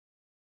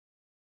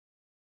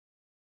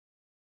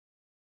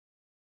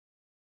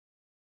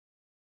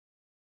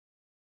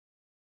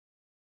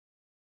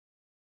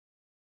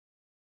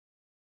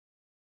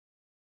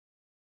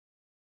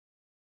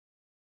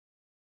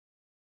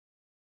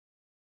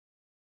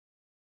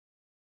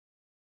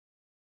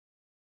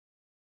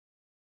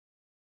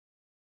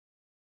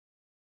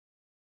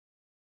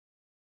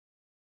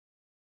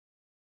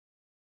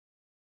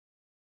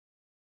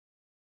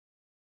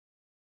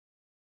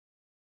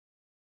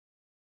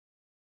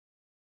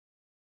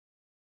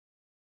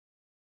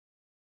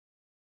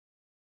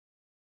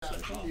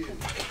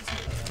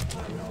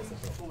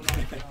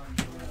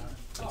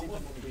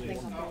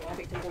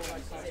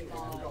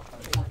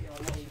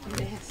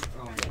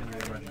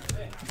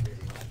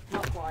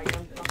Not quite,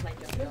 I'm playing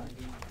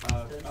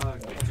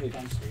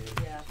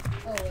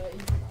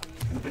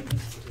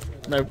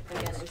No.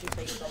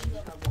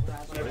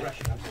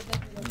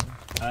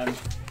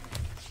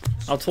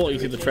 I'll talk you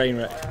through the train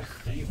wreck.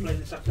 Are you playing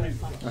this afternoon?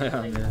 I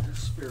am, yeah.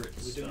 We're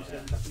doing it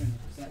this afternoon.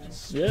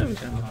 Yeah, we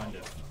can.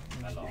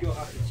 If you're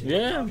happy to.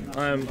 Yeah,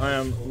 I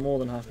am more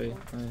than happy.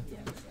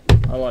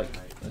 I like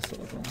this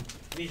sort of thing.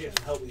 You need to get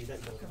some help with your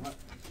deck building, right?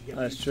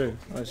 That's true.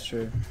 That's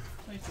true.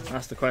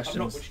 Ask the questions.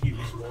 I'm not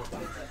you sport,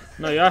 but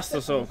No, you ask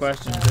the sort of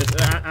questions.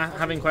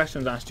 Having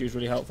questions asked you is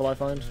really helpful, I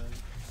find.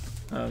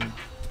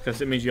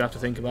 Because it means you have to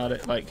think about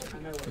it. Like,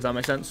 does that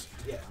make sense?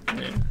 yeah. Yeah. I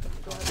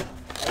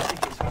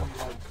think it's handy,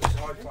 like, it's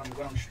hard to find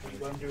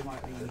when I'm doing my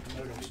own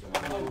modem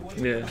stuff.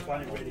 Yeah. I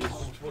find it really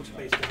comfortable to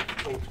basically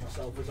talk to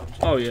myself as I'm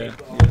Oh yeah.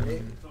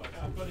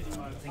 I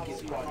think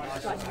it's quite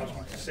nice to have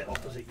someone to sit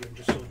opposite you and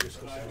just sort of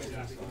discuss everything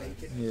that you're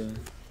making. Yeah.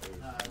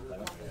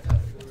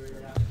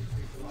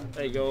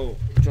 There you go.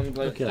 Do you want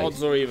to play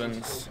odds or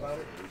evens?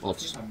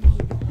 Odds.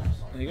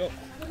 There you go.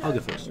 I'll go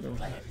first.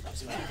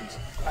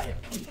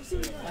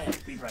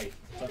 Be brave.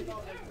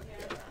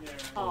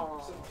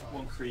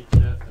 One There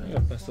you go.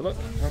 Best of luck.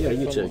 Yeah,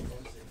 you too.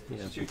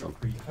 Yeah,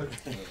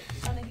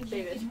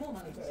 David.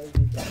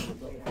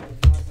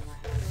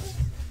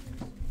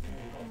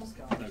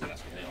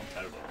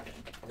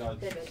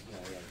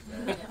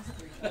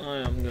 I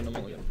am going to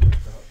mulligan.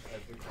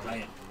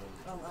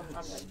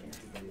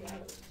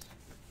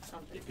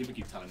 People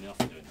keep telling me off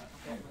for doing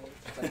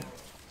that.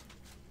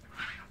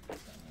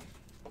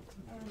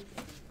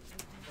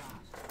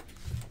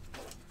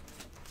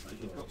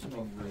 You've got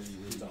something really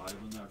desirable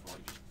in there, if I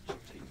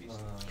just take these.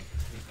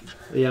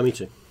 yeah, me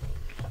too.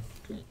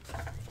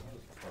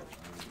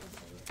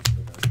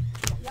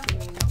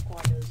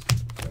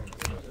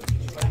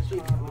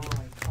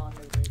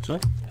 Sorry?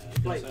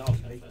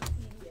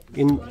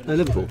 In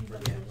Liverpool?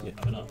 Yeah.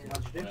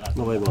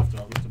 Not very well.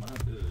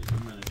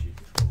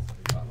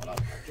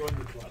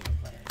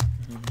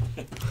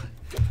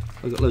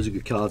 I got loads of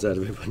good cards out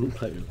of it, but I didn't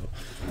play with them.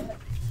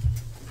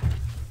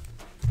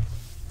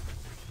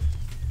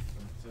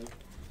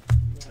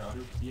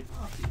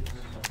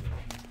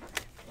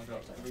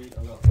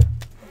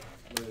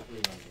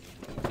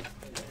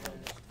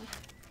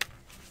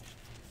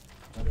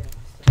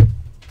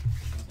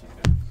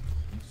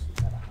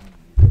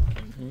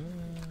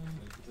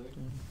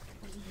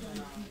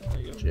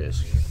 Cheers.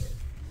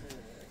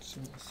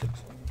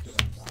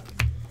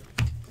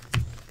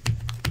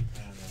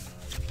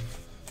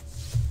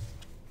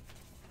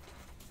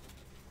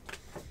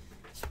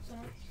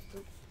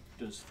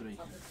 Does 3.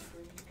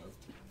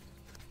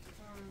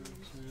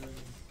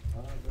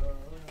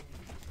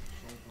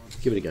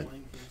 Give it a go.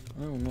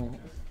 Oh no.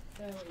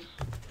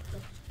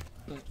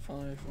 That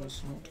 5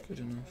 was not good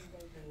enough.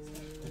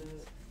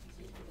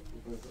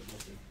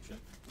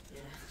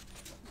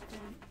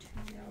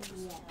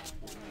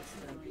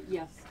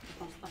 Yes,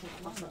 I think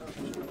that's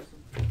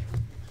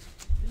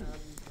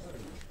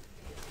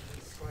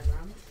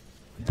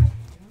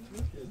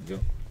Go.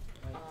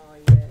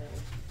 yeah.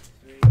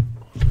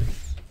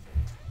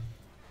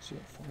 So you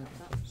got 5 of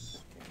those.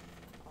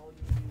 I'll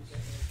use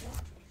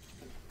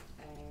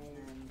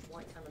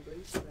white and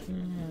blue.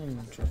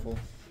 Truffle.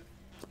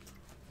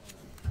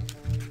 And then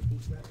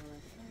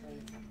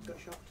the gut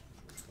shot.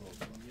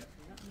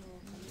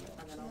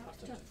 And then I'll pass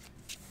to 10.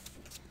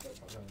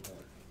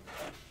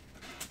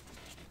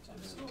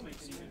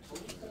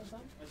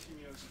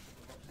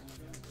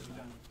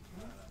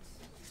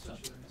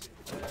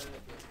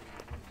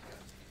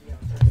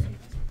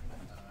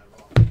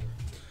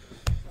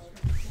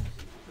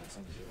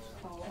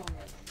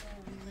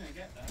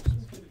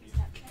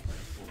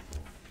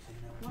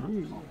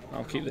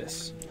 I'll keep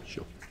this.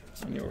 Sure.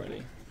 When you're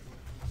ready.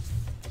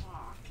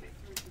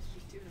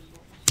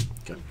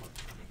 Go.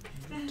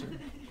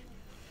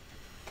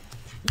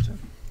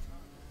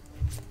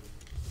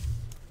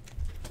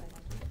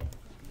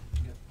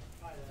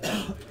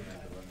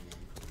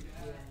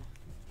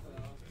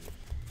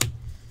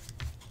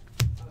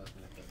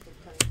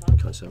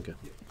 Can't sound good.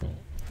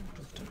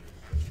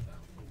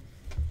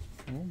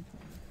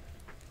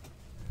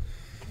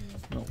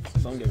 No,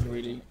 if I'm getting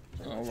greedy,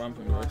 I'll ramp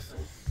and growth.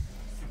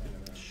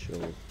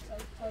 Sure.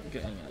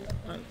 Getting it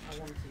out. And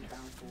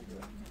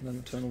then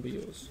the turn will be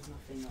yours.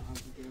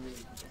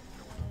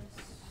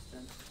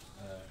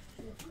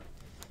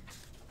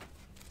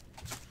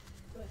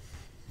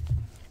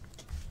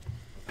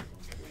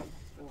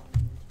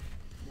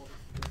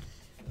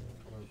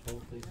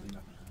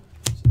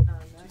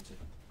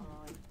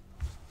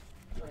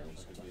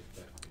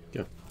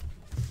 Go.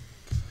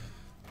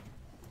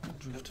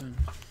 Drift turn.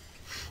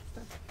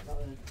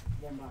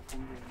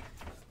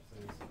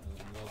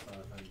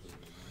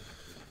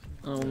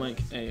 I'll make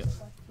a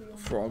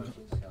frog.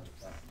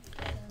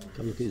 Have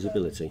a look at his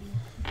ability.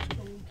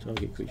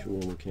 Target creature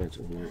will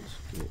encounter when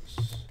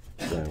it's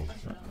down.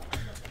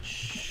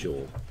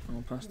 Sure.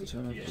 I'll pass the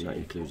turn over And to that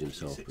you. includes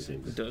himself, It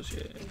presumably. does,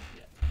 yeah.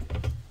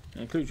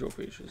 It includes your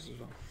creatures as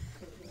well.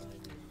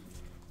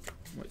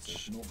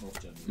 Which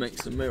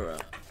makes the mirror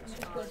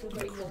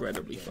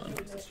incredibly fun.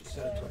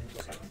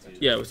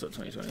 Yeah, we're still at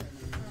 2020.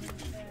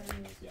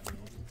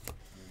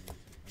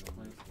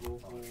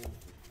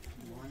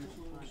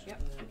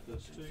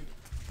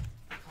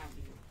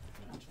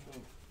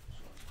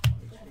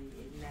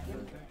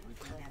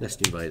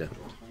 Nest Invader.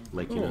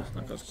 Making Oh, a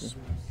that guy's cool.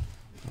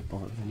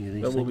 bite of any of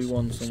these There will be things.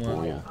 one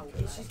somewhere. Yeah.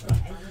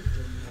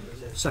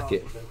 Sack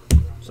it.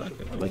 Sack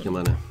it. Make a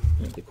mana.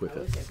 Equip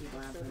it.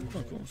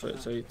 Oh, cool. So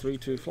it's a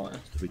 3/2 flyer.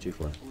 3/2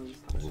 flyer.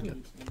 There you go.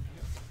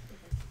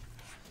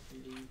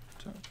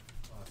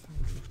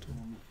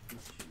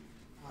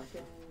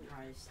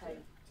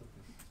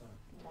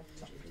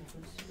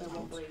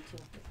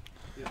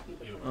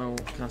 I'll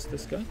cast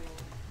this guy.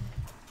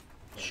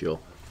 Sure.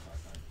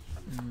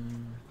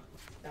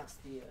 That's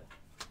the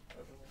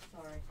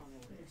sorry.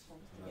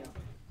 Yeah.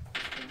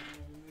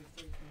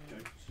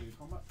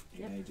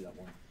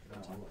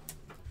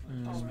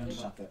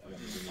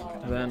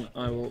 Then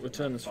I will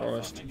return this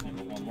forest to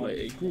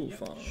play a ghoul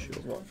farm,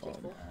 rock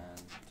farm.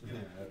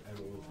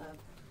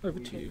 Over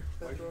to you.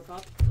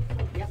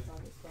 Yep.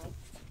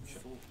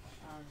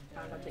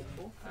 And I take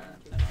 4. And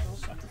then I'll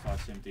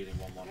sacrifice him, dealing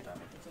 1/1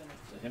 damage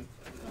to him.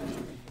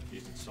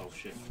 Using Soul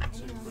Shift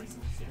to bring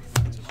him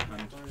back to my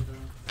hand.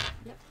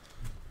 Yep.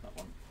 That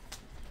one.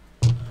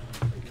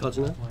 Cards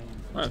in there?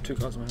 I have 2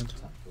 cards in my hand.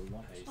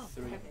 A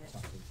 3.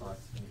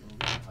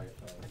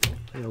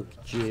 Hey, old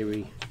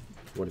Jerry.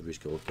 Whatever he's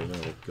called.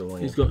 Go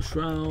on. He's got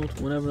Shroud.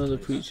 Whenever another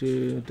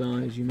creature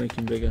dies, you make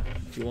him bigger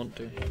if you want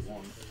to.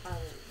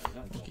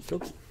 Okie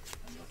dokie.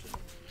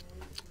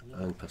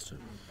 And pass turn.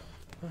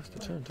 That's the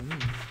turn to me.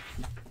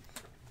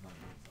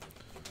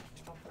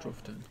 Draw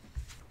for turn.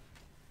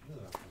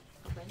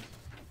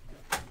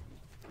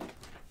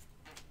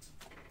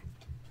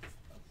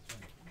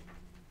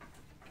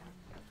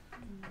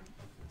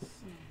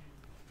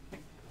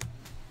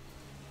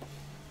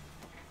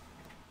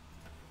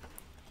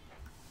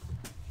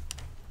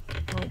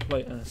 I'll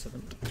play Air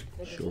Servant.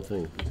 Sure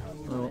thing.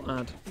 I'll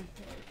add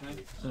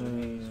a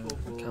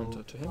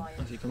counter to him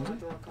as he comes in.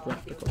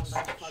 Draft across.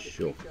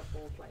 Sure.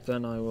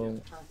 Then I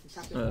will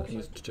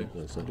use 2.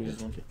 Yes, I'll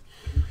use 1.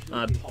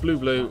 Add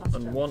blue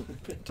and 1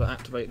 to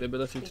activate the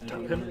ability to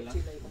tap him.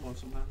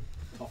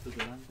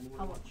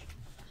 How much?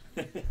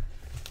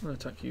 I'll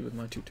attack you with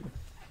my 2/2.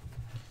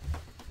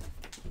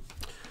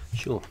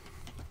 Sure.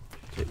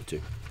 Take the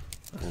 2.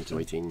 And to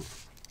 18.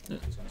 Yeah,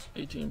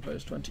 18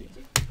 plays 20.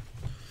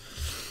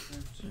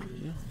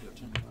 Yeah.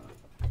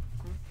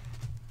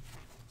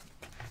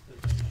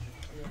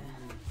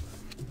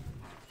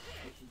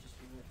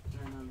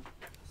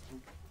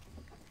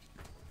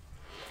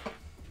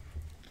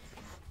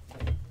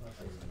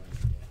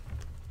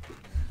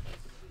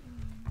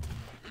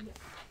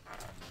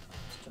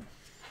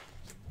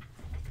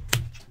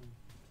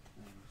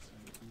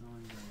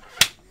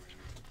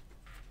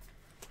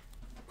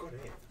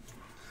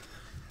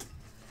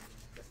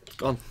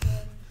 Gone.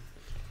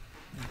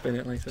 Bin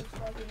it later.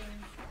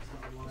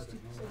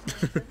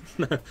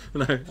 no,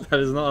 that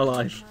is not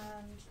alive.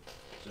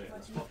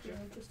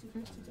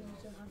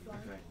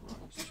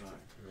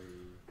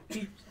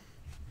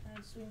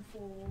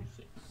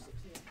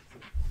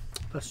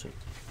 Pass turn.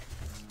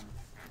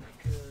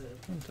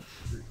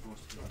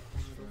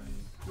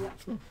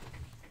 Sure.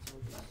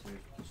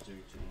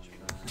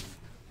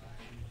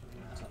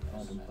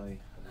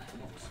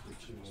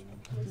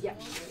 Yeah.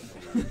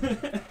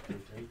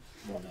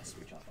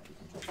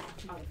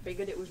 I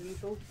figured it was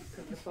lethal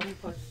because the phone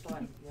post is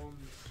like 1.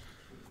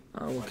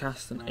 I will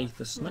cast an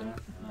Aether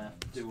Snap,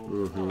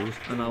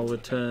 Mm-hmm. and I'll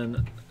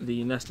return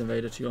the Nest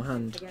Invader to your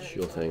hand.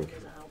 Sure thing.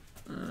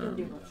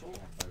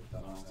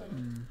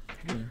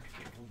 Yeah.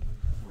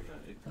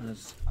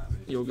 As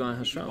your guy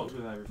has Shroud,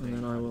 and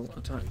then I will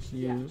attack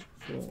you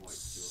for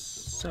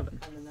 7.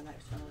 And then the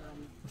next one,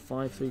 A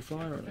 5/3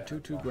 flyer and a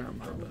 2/2 ground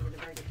pounder. with a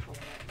very good pop.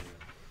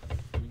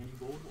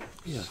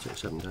 Yeah, take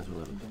 7 down to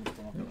 11.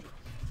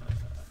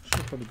 Should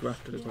have probably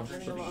grafted across,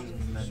 but your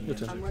I'm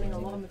turn. running a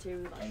lot of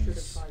material that I should have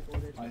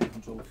sideboarded, I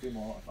control a few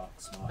more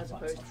artifacts. as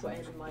opposed to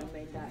putting in my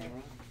main deck.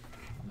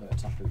 I'm going to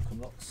attack with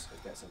Kumrox.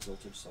 It gets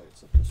exalted, so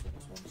it's a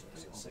 +1/+1, so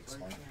it's a 6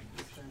 point.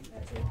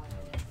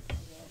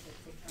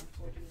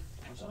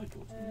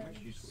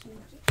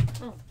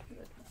 Oh,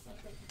 good.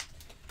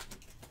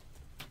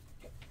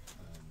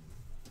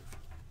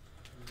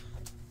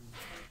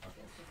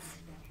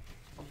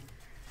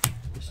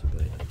 Nest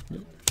Invader.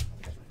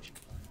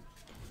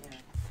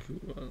 Cool.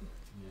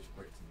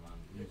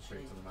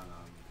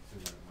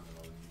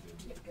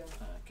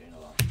 Gain a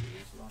life.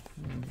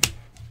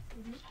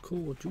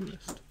 Cool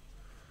duelist.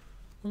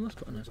 Well, that's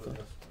quite a nice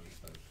card.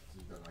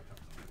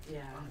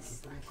 Yeah,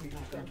 that's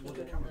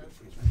good.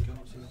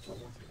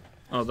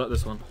 Oh,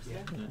 this one.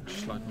 Yeah,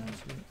 just like one.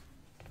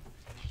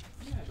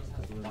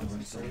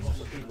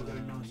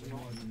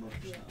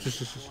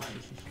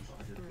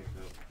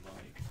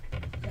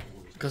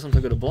 Because I'm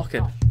so good at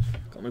blocking.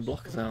 Got my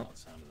blockers out.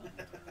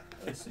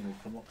 this thing will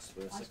come up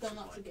for a I've done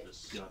that to get.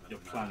 you're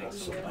planning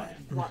something.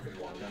 What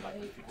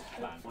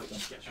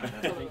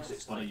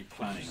are you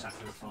planning?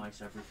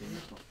 Sacrifice everything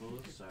that's not for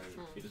us, so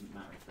it doesn't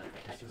matter if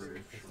they're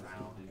proof,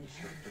 shroud,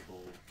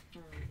 indestructible.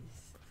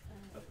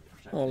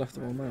 Oh, I left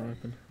the wrong mail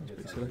open. That's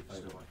pretty silly.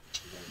 So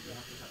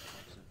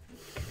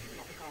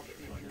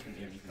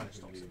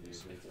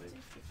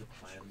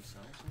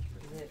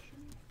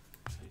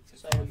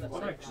Well,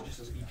 no, because it just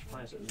says each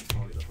player so it doesn't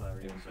target the player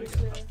again, so you get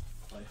that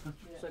player.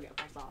 So get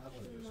past that.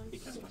 You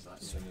can pass that.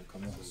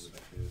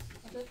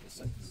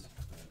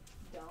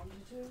 Down to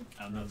 2.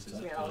 And nuts is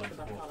Yeah, that was the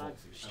best one I'd.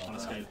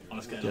 on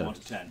a scale of 1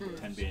 to 10,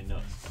 10 being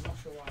nuts. 0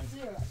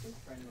 actually.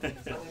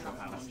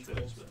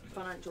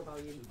 Financial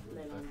value,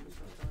 ley line.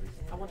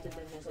 I wanted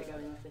them to go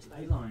in this way.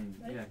 Leyline,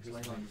 yeah, because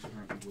Leyline was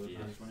currently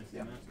worthless when it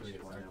came out, which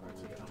is why I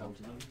wanted to come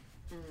onto them,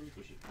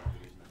 which is probably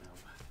using that now.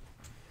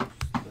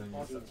 And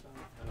also,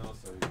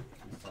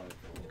 It's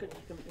good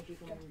if you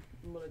can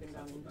mulligan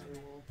down into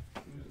or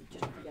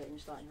just forget it in your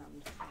starting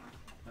hand.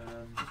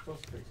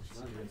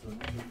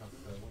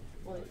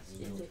 Well,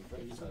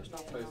 it's some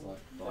stuff.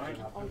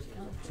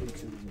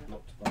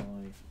 blocked by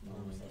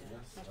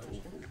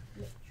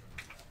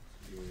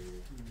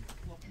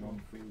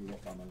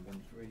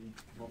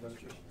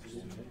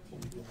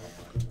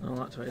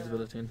I'll activate his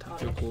ability and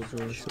tap your core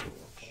drawers. Choose to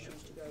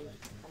go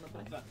on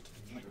the back.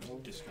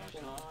 Discard.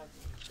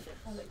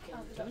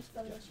 That was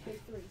spelling us 3.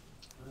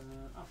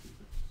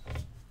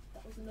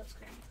 That was the nuts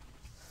card.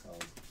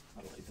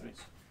 I'd like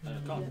threes. Yeah,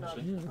 Can't no.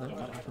 actually. Yeah, Don't that'd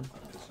matter. be fun.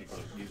 Because you've got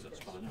to use that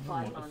spell now.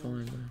 Fine,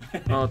 Fine.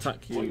 I'll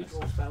attack you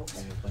draw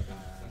spells.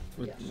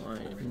 with my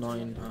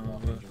 9 power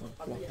worth of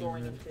I'm blocking.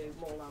 drawing Then. into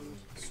more land.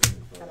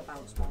 Kind of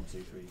bounce one.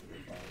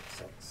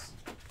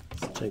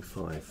 Take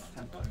 5.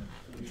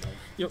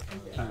 Yep.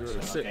 Gain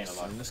 6. a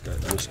life. And let's go.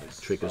 Risk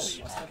triggers.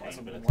 Gain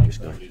ability. This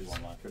guy. Lose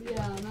 1 life.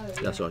 Yeah, I know.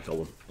 That's what I got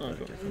one. Oh,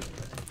 got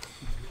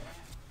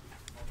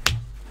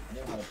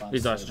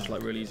These dice are just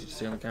like really easy to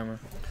see on the camera.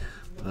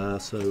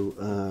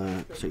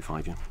 Take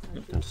 5, yeah.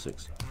 Down to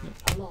 6.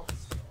 I lost.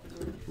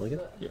 Am I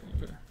good? Yeah.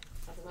 Okay. I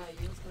don't know,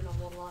 you must have been on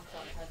one life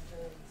like 10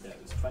 turns. Yeah,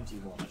 it was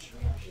 21.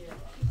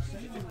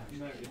 You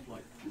know, if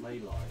like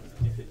Leyline,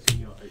 if it's in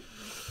your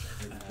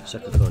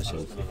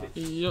Sacrificing.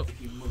 Yep.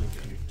 if you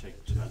mulligan, you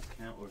take 2 out of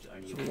count, or is it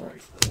only your very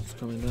It's first?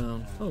 coming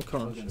down. Oh,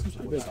 can't.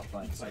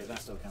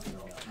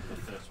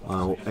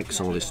 I'll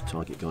exile this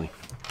target guy.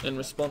 In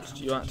response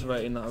to you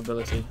activating that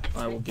ability,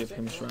 I will give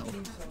him Shroud.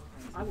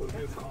 I will.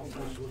 There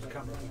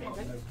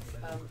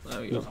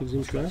we go. What gives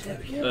him shroud?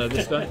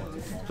 This guy.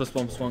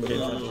 +1/+1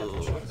 game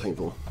change.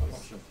 Painful.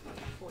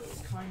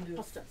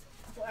 Foster.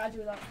 What I do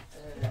with that?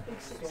 Big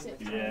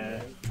 6/6.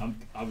 Yeah,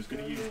 I was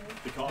going to use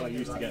the card I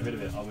used to get rid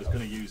of it. I was going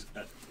to use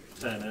at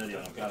turn earlier,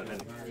 and I'm glad I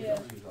didn't. Yeah.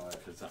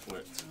 Because that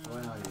worked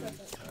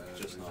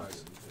just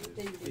nice.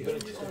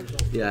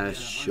 Yeah,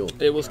 sure.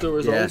 It will still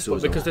resolve, Yeah, still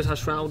but because this has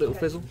Shroud, it'll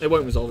fizzle. It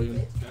won't resolve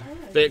even.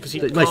 Because he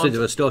Nice can't, to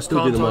do. Still do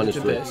can't the minus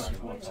target 3.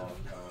 this.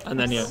 And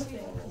then yeah,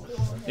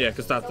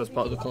 because that's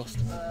part of the cost.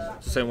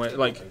 It's the same way.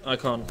 Like I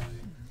can't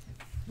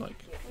like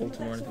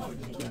alter or anything.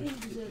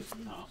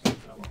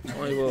 So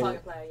I will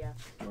Target player,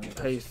 yeah.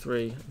 pay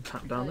 3 and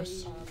tap down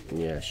this,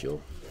 Yeah,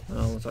 sure. and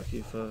I'll attack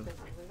you for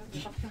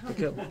the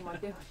kill. What am I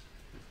doing?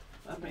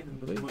 That made them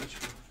Believe. much.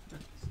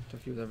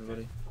 Attack you with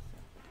everybody.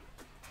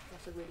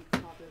 That's a really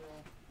good card with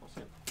what's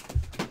it?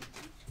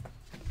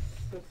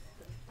 Good.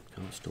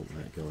 Can't stop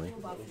that guy. What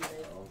about you, Dave?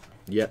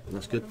 Yep,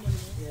 that's good.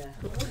 Yeah.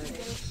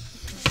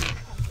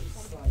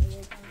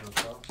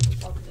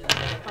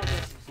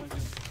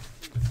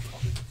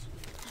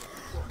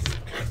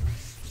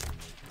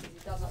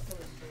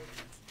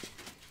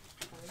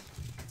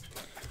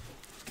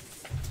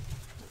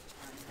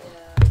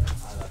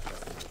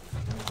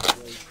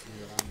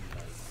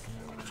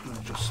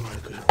 Just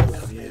slide because we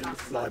have your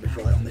libraries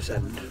right on this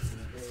end.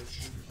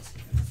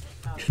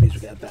 Which means we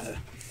get a better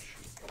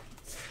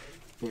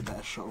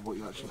shot of what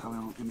you're actually having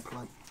on in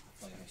play.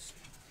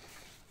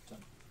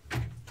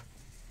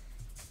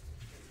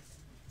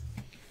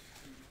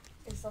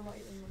 Is someone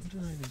eating I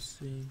don't even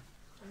see.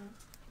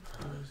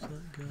 Where's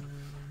that guy?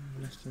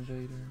 Nest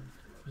Invader.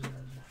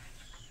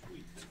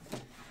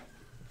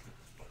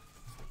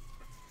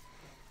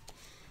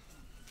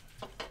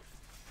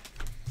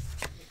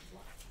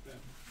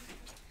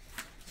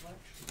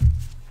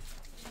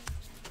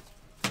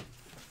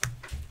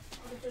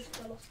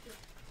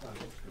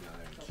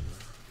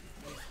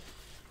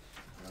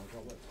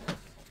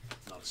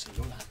 Not a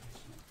single land.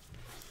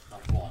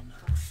 Not one.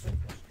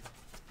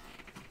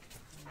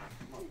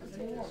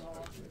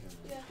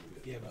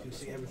 Yeah, we can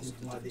see everything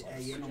from like the A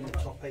in on the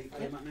top 8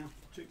 format now.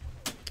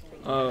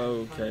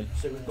 Oh, okay.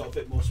 So we've got a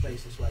bit more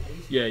space this way.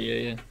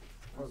 Yeah.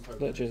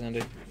 Cheers,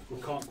 Andy.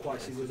 We can't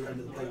quite see the other end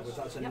of the paper, but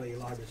that's anyway your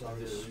libraries are.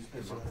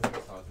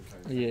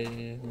 Yeah,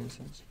 that makes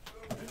sense.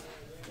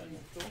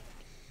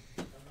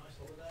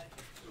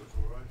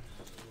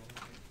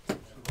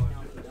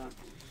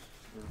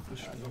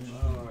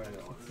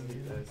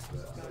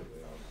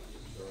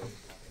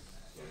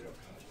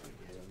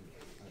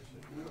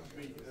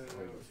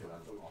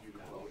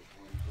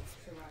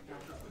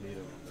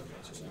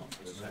 just not.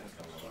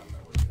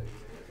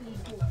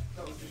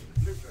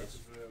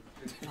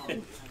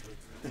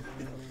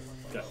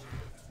 Go.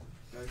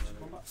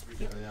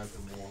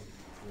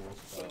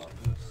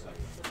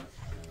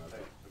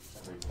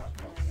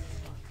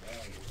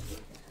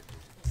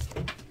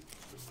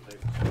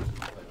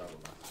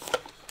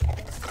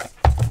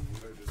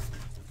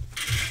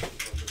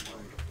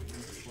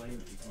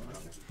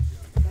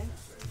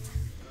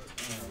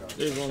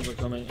 These ones are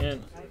coming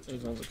in.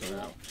 These ones are coming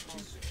out.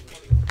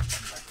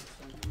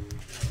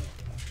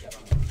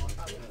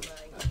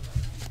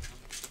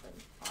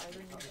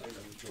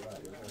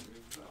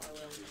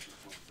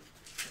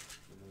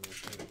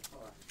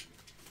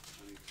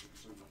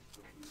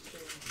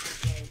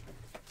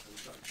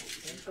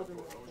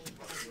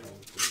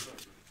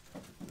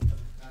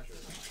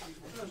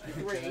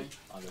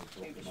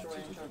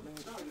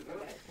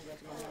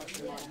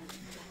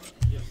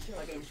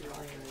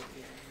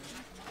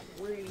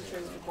 Really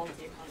shows the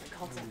quality of kind of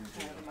content I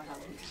have in my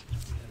hands.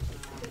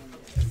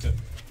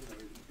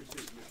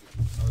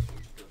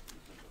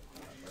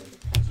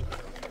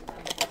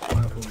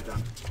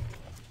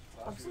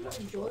 I've still not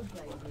enjoyed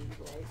playing these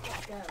days. It's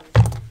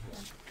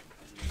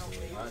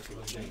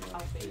scary.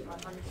 I'll be my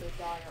hand to a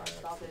dyer, I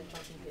started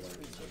thinking his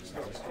creatures, so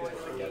it's going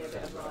to be a bit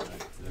of like.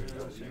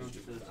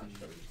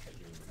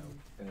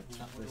 It's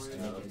an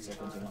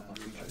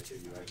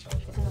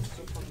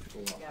absolute fun to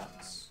get.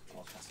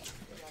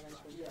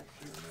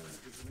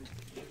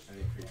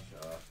 Any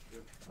creature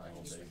I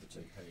will be able to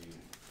pay you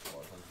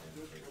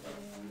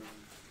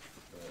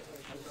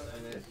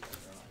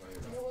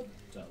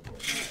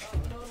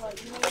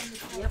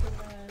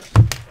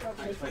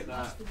Take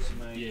that.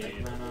 Yeah.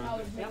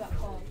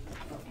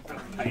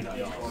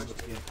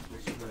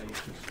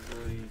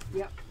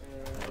 Yep.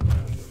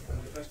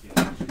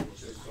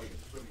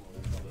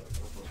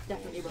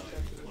 Definitely Russia.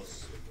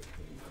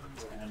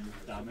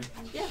 Damage.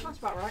 Yeah, that's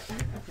about right.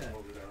 Okay.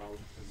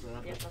 So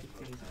that Yeah, was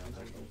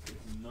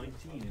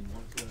 19 in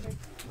one turn.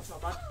 That's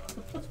not bad.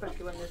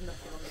 Especially when there's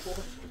nothing on the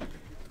board.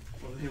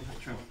 Well, they were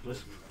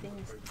tramplers.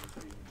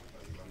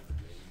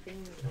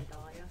 Things are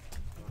dire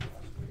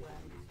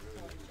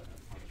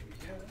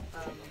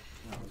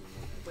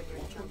when you're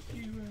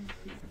enchanted.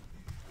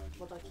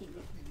 What do I keep?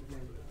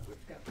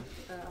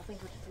 I think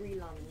I have 3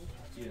 land.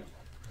 Yeah.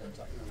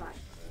 Back.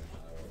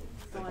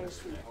 Fire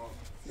sweep,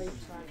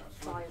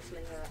 fire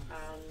slinger,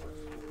 and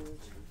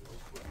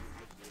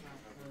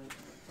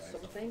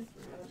something.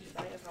 I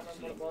can't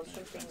remember what it was.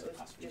 Something that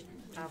was just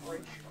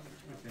average.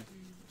 Okay.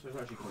 So it's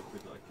actually quite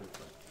good that I killed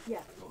that.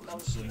 Yeah. I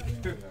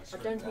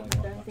don't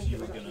think it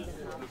was actually going to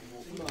have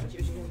much. It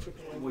was going to chip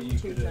away. Well, you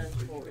 2 could turns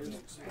before it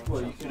was.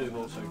 Well, you could have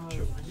also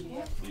chucked the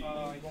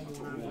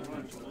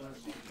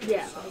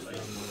Yeah, that was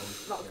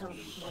kind of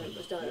it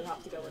was done. You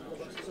have to go into the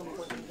box at some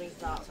point and think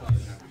that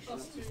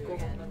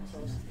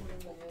governmentals.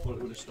 Well, it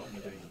would have stopped me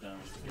doing the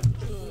damage to get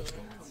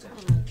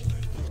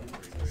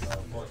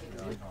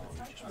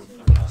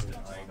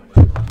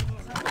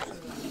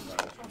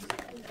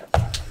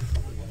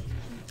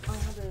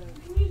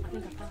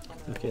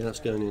Okay, that's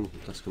going in.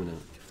 That's coming out.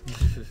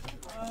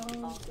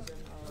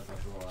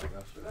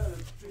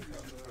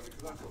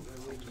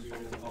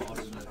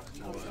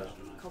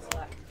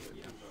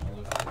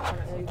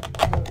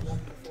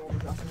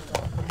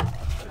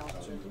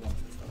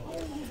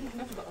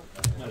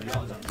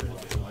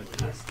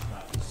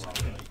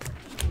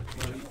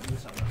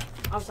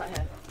 I was sat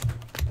here.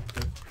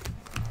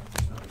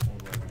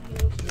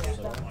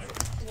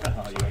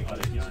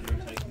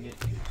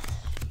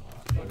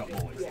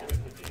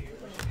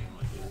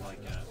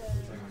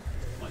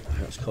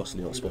 That's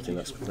costly not spotting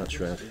that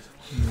shroud.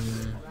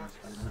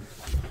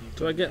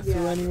 Do I get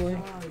through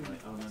anyway?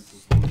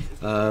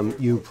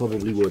 You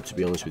probably would, to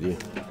be honest with you.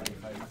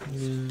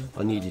 Yeah.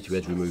 I needed to be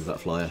able to remove that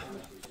flyer.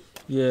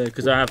 Yeah,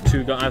 because I have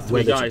 3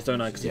 guys,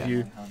 don't I? Because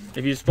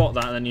if you spot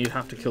that, then you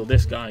have to kill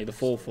this guy, the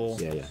 4/4.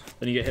 Yeah, yeah.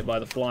 Then you get hit by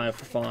the flyer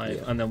for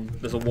 5, and then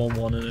there's a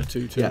 1/1 and a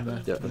 2/2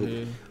 there.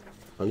 Yeah,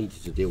 I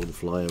needed to deal with the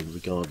flyer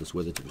regardless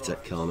whether to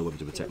protect Khan or whether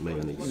to protect me.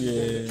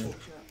 Yeah.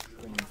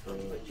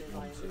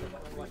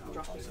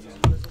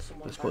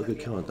 That's quite a good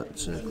card, that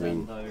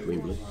green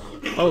blue.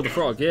 Oh, the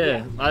frog,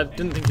 yeah. I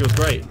didn't think it was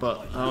great,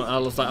 but I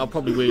was like, I'll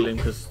probably wheel him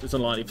because it's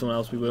unlikely for someone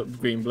else to be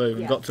green blue.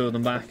 And got 2 of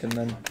them back, and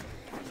then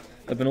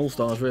they've been all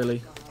stars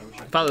really.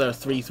 The fact that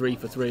they're 3/3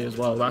 for 3 as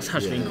well, that's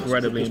actually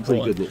incredibly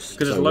important. Because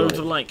there's loads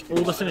of like,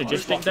 all the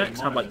synergistic decks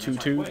have like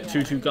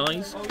 2/2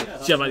 guys. So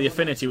you have like the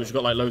Affinity, which has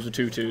got like loads of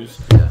 2/2s.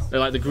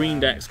 They're like the green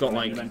deck's got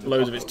like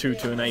loads of its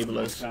 2/2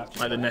 enablers,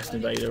 like the Nest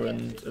Invader,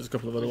 and there's a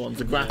couple of other ones.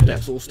 The Graph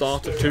decks all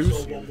start at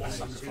 2s.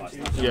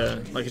 Yeah,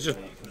 like it's just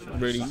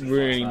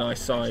really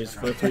nice size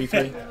for a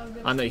 3/3.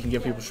 And that you can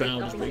give people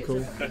shrouds, it's pretty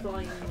cool.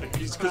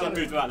 Just because I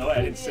moved out of the way,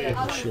 I didn't see it.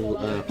 I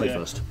shall play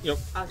first. Yep,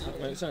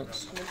 makes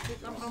sense.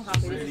 I'm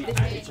happy with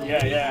this.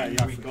 Yeah,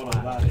 I forgot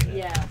all about it.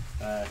 Yeah.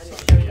 So, And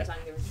it's showing his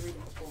anger in 3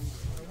 different forms.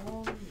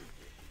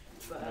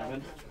 But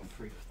I'm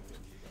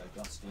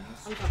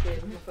happy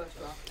with my first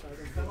draft, so I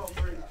don't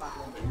think it's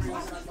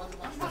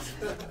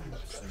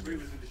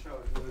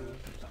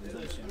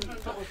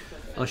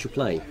bad. I shall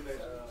play.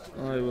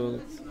 I will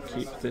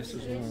keep this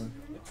as well.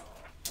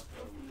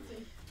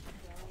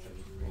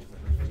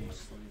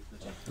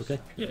 Okay.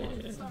 Yeah.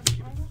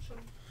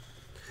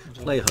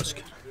 Play a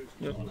husk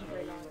Yep.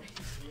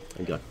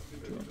 and go.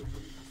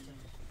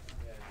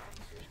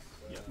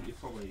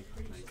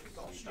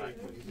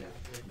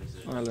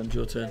 Ireland,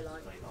 your turn.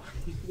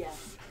 Yeah.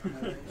 I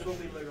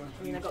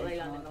mean, I got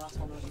Leyland in the last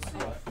one.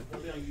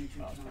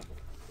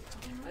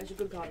 It's a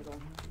good card as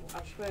well.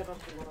 I've squared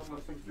off the one on my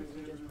front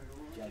region.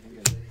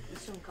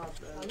 There's some cards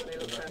that they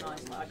look so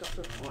nice. Like I got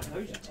the.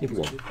 Either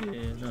one.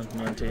 Yeah, down to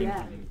 19.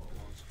 Yeah.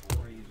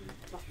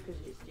 That's because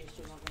it's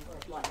just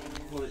like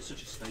Well, it's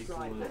such a staple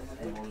right, of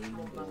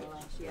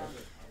nonetheless, yeah.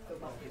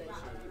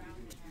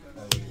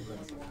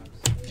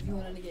 If you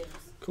want any games.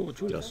 Cool,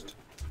 Just.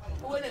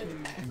 Oh, I know.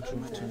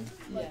 Your turn.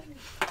 Yeah.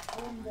 I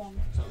won one.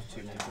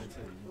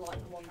 Like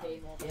one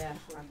game or Yeah.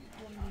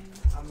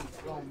 I'm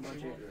wrong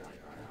budget.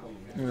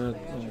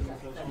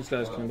 This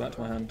guy's coming back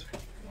to my hand.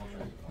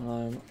 And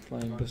I'm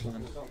playing this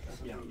land.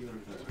 Yeah.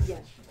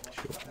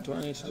 Do I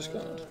need to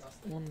discard?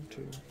 1,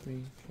 2,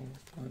 3, 4,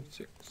 5,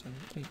 6, 7,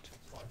 8.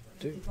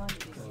 Do. How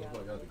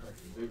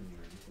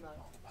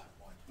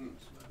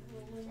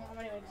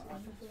many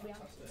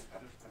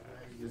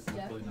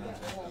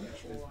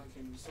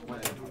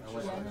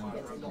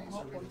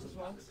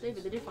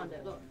David, they did find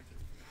it, look.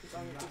 It's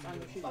on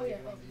your shoe. Oh, yeah.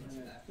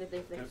 They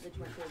just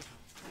went through.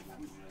 I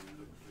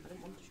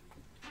didn't want to.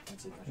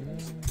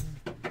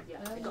 Yeah,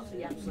 they got to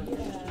the end, so there's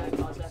just no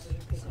cards left, so you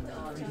can pick up the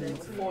cards. They were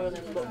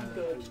foiling, looked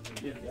good.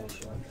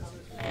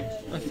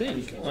 I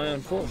think I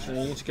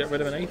unfortunately need to get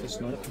rid of an Aether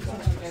Snipe.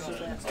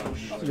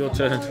 Your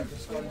turn.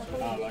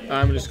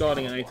 I'm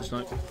discarding an Aether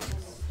Snipe.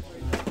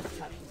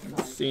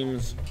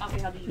 Seems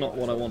not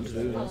what I want to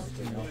do. Do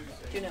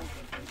you know?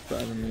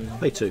 Better than me.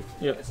 Play 2.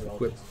 Yep.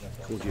 Equip.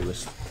 Call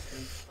duelist.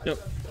 Yep.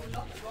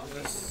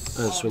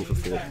 And swing for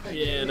 4.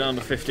 Yeah, down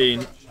to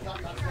 15.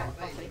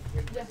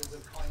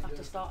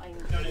 After starting.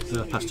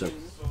 Pass turn.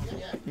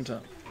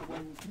 Untap.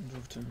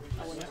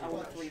 I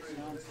won 3 for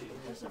now.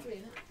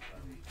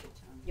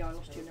 Yeah, I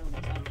lost 2-0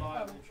 next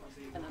time.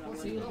 And then I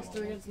So you lost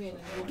 3 against me and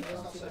then you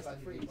won 2 against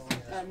 3.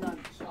 no,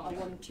 I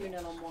won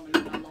 2-0 on one and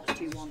then I lost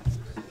 2-1.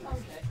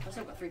 Okay. I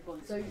still got 3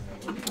 points. So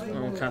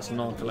I'll cast a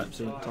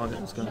narcolepsy.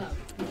 Target is going.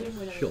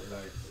 Sure.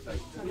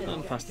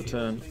 And pass the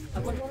turn. I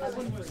won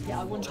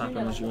 2-0 Tap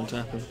him as you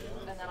untap him.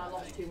 and then I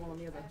lost 2-1 on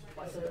the other.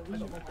 But I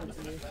got more points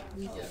than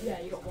you. Yeah,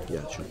 you got 1.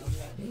 Yeah, sure. So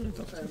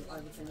I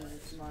returned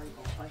it to my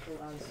title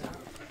as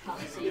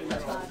Patsy.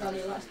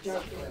 That's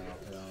joking.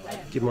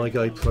 Give my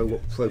guy pro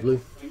blue.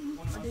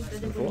 I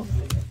did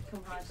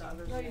come high, so I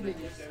was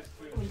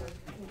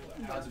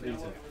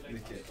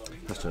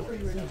Pass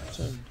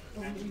turn.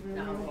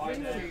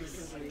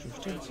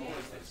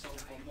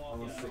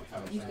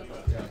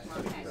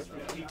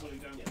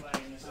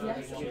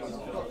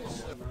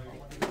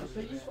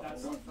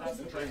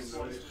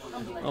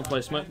 I'll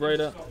play Smoke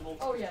Raider.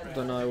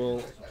 Then I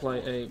will play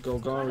a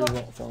Golgari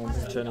Rot Farm,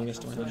 returning this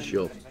to my hand.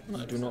 Sure.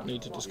 I do not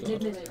need to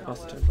discard. Pass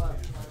the turn.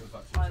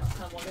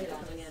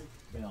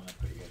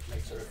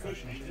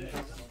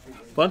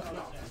 Fun?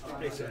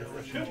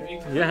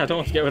 Yeah, I don't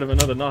want to get rid of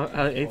another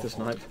Aether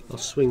Snipe. I'll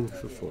swing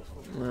for 4.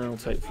 I'll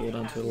take 4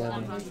 down to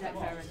 11.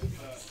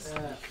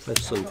 Play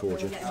Sun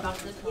Forger.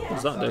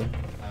 What's that do?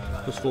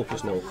 +4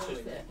 +0.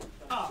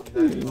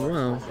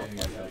 Wow.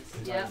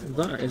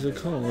 That is a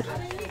card.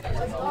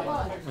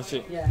 That's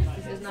it.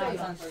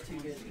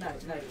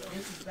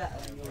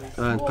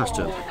 And pass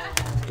turn.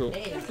 Cool.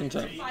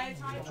 Untap.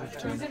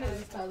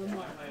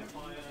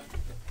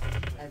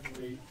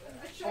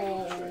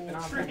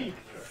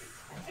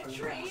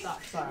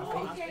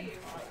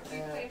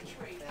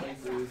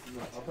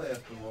 I'll play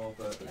after war,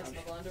 but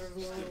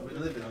we're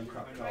living on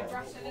crap cards. I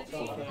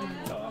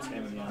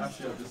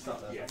should have just sat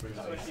there for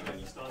 3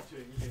 days.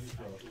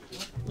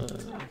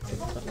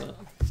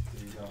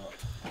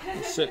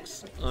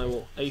 6. I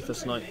will Aether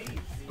Snipe.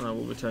 I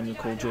will return your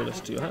Call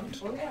Duelist to your hand.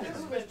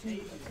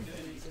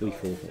 3,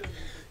 4.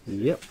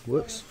 Yep,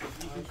 works.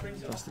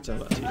 Pass the turn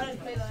back to you.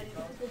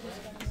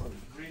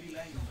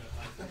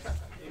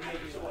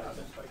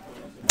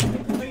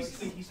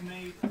 Basically, he's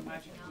made a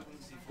magic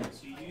equivalency for it.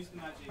 So you use the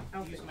magic,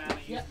 use mana,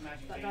 use the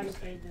magic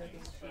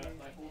games, but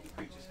like all the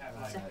creatures have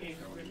like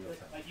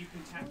like you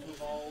can tap to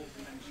evolve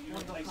and then you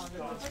replace the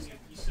cards and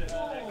you search the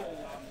deck and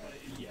put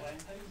it in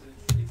play.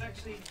 It's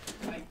actually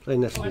like Play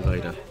Nested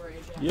Invader.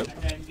 Yep. and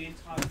then the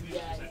entire community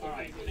is like,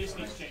 alright, this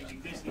needs changing,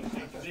 this needs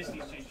changing, this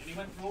needs changing. And he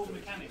went through all the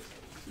mechanics.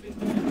 He's been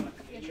doing it for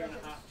like a year and a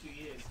half, 2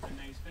 years, and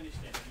now he's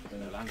finished it.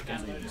 And he's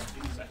downloaded it for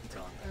the second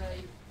time.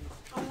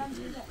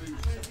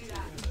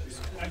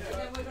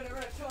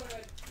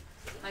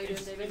 How you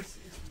doing, David?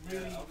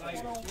 Really,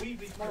 like, we've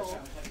been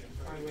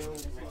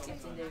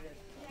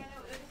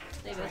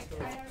David, there's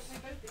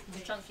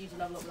a chance for you to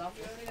level up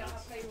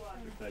without.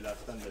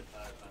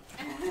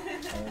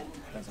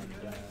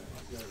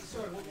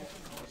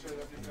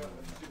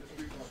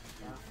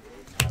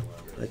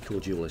 Play Call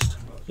Duelist.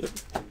 Yep.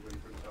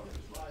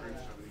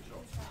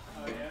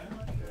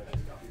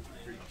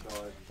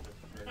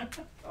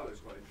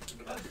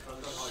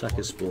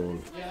 Attacker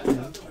spawn.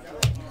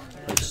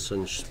 And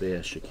Sun Spear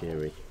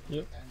Shakiri.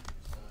 Yep.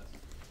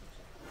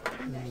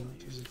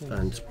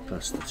 And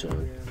pass the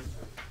turn.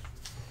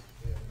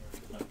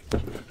 I'll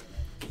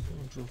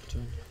draw for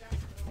turn.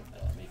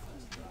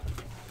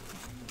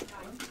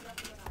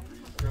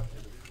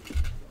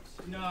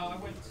 No, I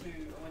went to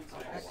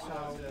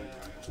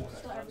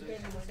Start every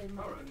game in the same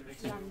month.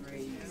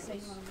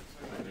 Same month.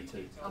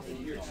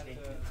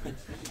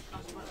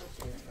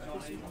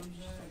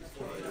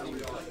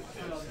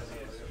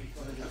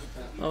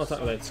 I'll attack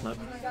with 8 snap.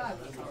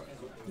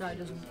 No, it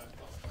doesn't.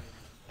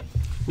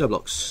 No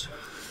blocks.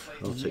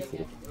 I'll take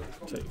 4.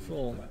 Take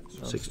 4.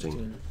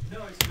 16.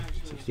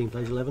 16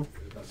 plays 11.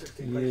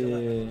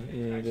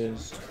 Yeah, it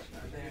is.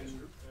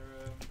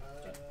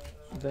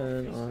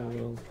 Then I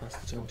will pass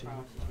the turn to you.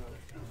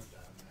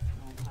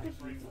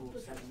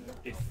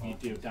 If you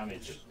deal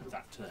damage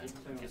that turn, it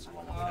gets a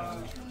 1.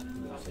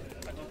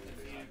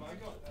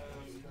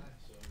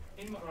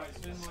 in my right,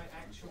 so in my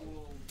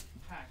actual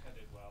pack I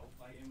did well.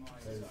 Like in my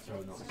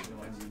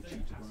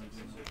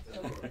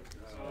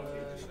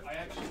I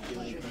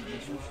actually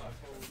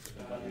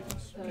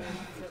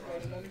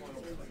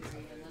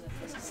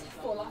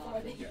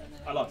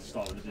I like to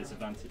start with a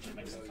disadvantage, it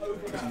makes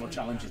it more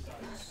challenging.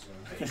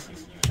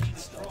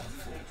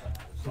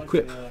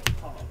 Equip.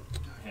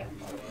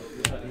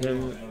 Him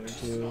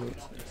to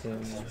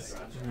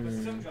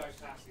him.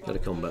 Get a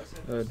combat.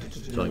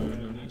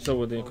 Time. So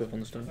with the equip on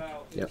the stone.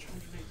 Yep.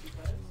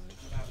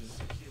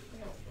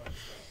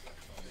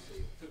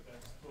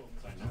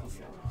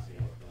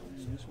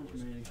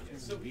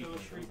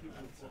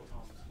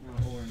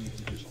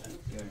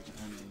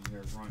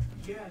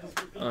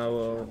 I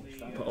will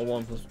put a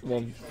 1 plus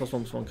 1 plus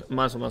 1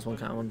 minus 1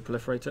 counter and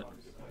proliferate it.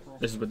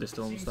 This is with this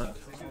still on the stack.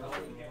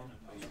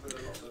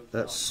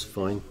 That's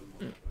fine.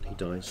 He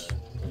dies.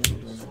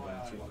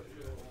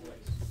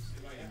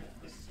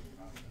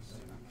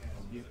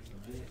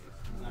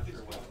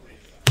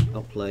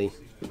 I'll play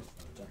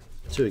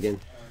 2 again.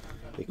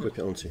 Equip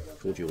it onto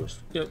 4 duelist.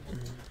 Yep.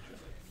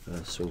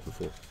 Swing for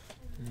 4.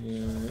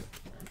 Yeah.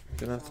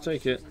 Gonna have to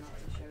take it.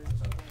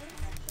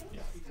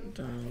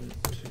 Down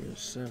to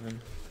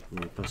 7.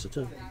 And pass the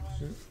turn.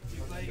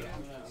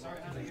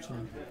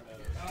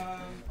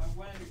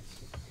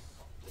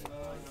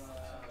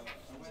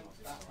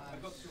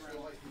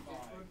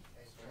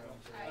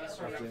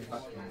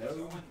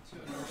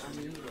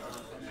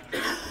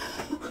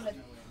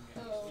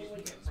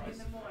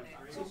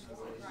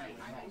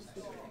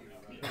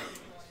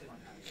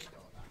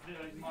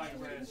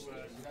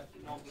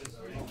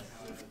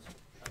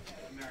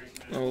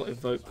 I'll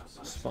evoke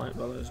Spike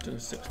Bellows, doing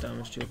 6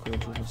 damage to your core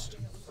duelist.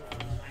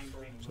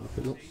 So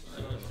quick look.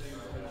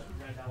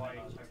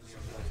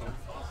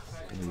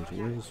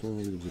 And this one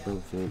leaves the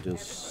battlefield,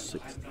 does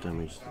 6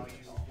 damage.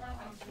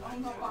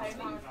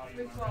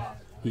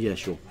 Yeah,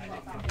 sure.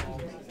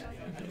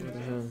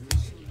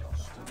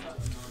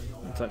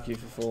 Attack you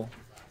for 4.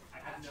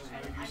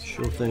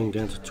 Sure thing,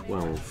 down to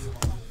 12.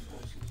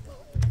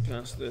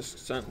 Cast this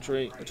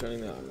Sanctuary,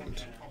 returning the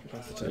island.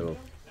 Pass the turn. Oh.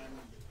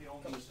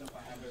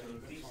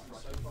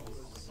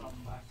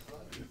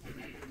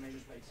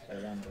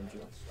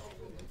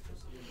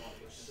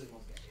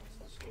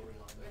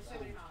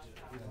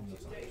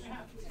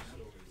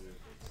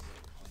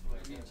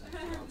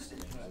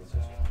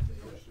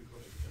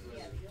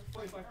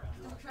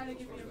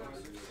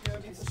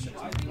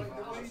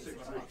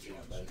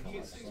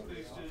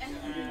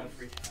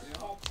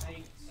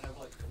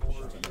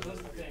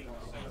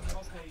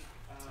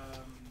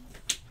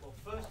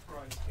 First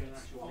price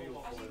gets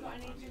your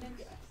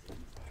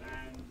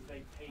and they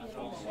pay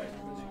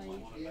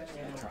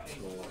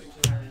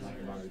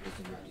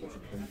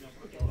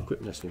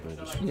Equip nesting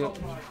pages. Yep.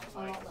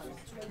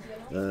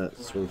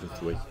 Swing for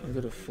 3. I've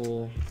got a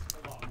 4.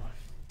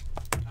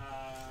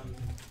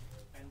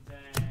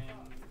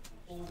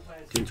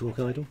 Team Talk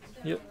Idol.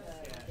 Yep.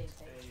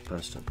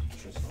 Pass turn.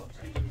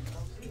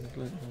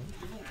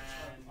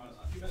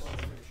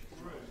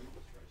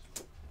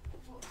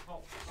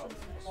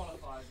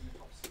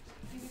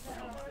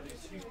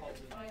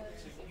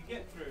 You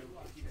get through,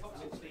 you top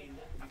 16, you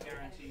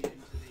guaranteed into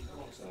the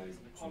qualifiers.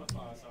 The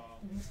qualifiers are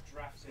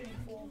drafting,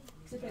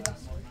 and then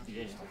if you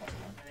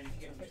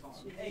get to the top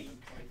 8,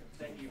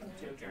 then you're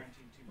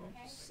guaranteed 2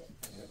 boxes.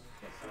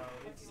 So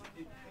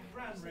it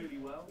ran really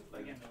well, but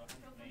again,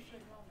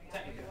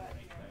 technically,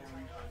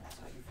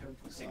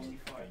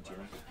 65.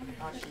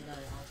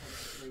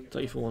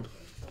 Take you for 1.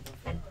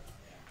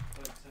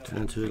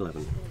 Turn to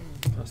 11.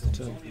 Pass the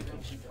turn.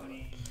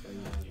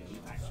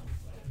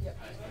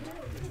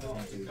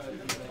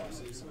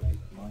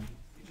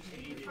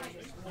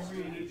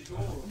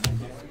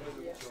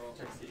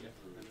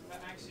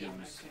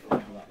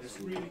 It's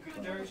really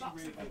good. They're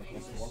actually really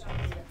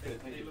good.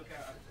 They look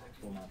out.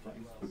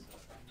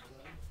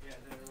 Yeah,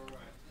 they're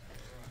alright.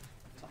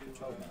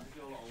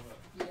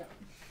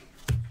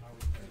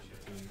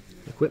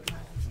 Equip.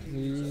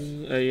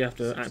 You have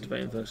to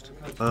activate him first.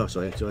 Oh,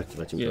 sorry, I have to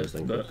activate him Yeah, first.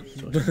 Then. but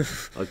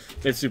Sorry.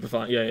 it's super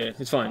fine. Yeah,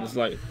 it's fine. It's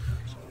like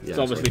Yeah, it's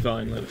obviously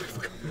sorry. fine. Like.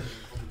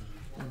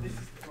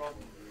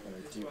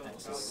 do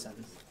X is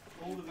 7.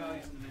 All the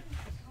values in the net.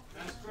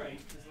 That's great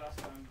because last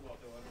time what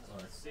there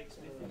were 6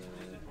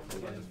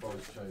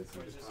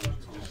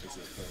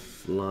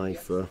 Fly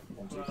for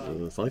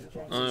 5.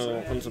 I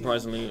will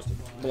unsurprisingly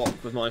block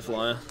with my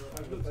flyer.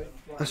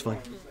 That's fine.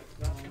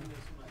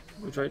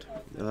 We trade?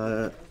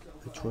 They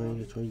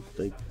trade,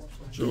 they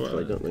do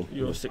trade, don't they?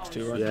 You're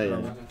 6-2, right? Yeah,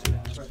 yeah.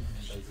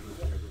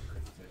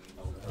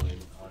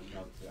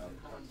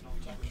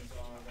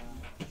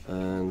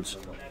 And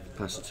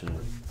pass the turn.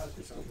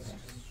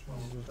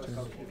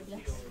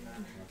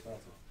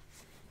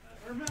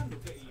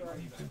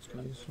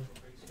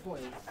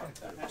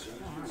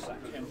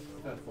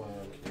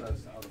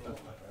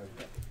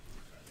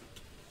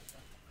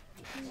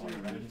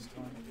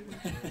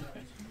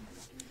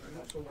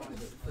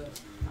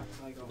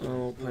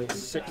 I'll pay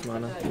 6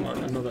 mana,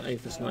 another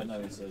Aethys Knight,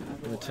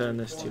 and return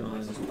this to your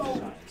island.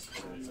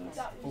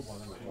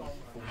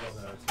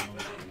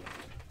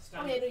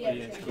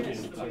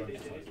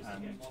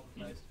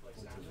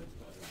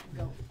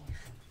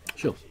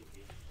 Sure.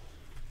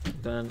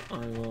 Then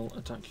I will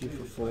attack you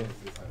for 4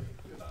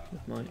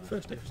 with my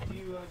first Aethys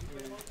Knight.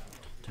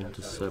 10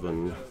 to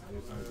 7.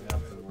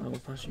 I will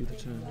pass you the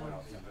turn.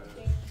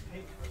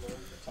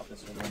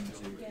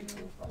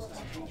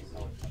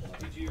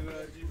 Did you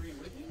bring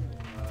with you?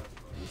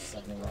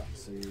 7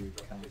 to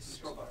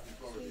cast.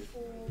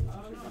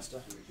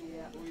 Master.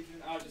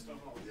 I'll just on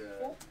hold.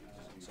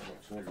 So what,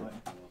 4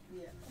 fighting?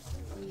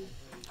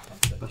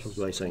 Battle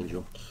Grace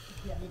Angel.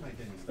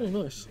 Oh,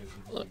 nice.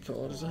 That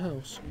card is a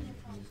house.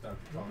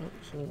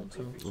 Excellent.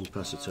 And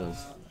pass the turn.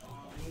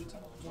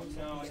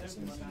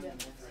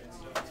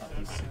 Attack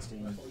is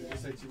 16.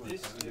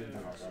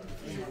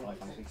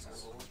 500 pieces.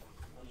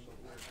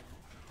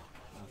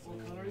 What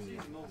colour is he?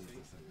 Multi.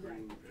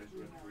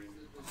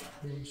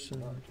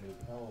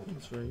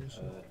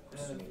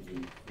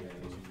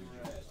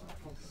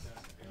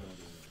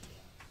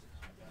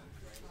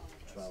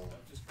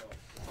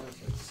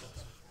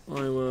 I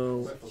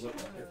will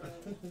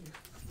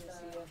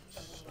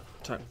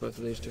attack both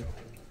of these two.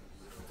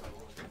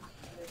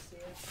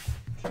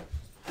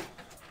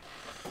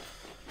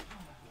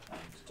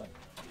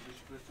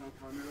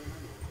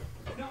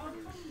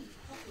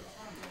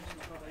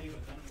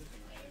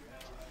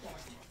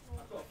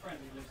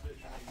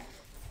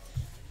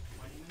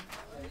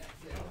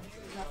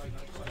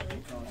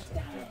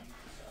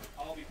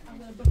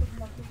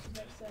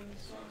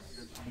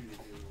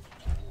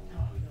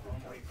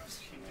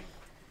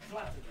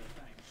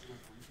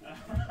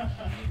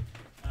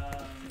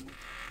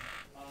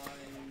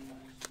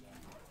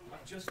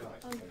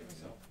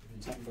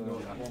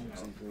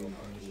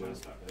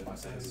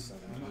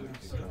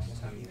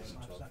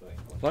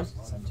 One?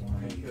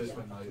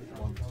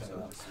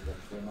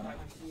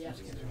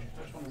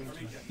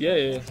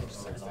 Yeah.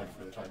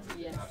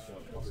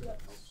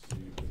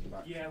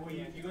 Yeah, well,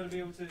 you got to be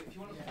able to, if you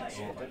want to play it,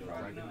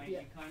 you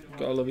kind of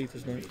Gotta love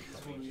Aethys Knight.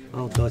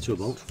 I'll die to a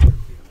bolt.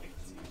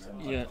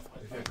 Yeah.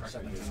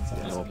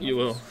 You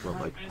will. Well,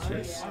 mate.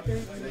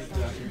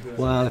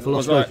 Well, if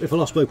I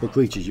lost both my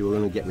creatures, you were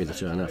going to get me the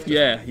turn after.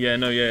 Yeah.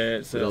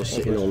 It's But I was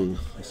sitting on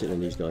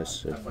these guys.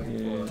 So.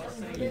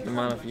 Yeah, the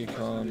mana for your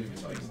card,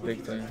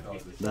 big thing.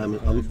 A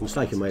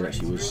mistake I made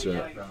actually was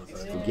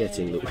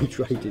forgetting that we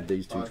traded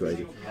these two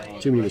traded.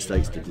 Too many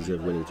mistakes to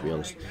deserve winning, to be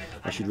honest.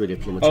 I should really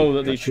have plummeted. Oh,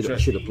 that I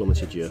should have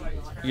plummeted your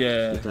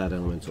Cloud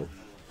Elemental.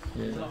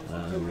 Yeah.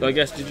 I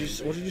guess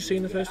what did you see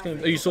in the first game?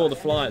 Oh, you saw the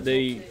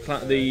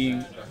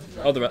the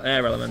other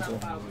air elemental.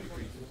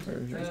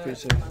 It's pretty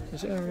sick.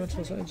 Is it air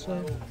elemental? Is that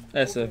insane?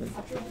 Air servant.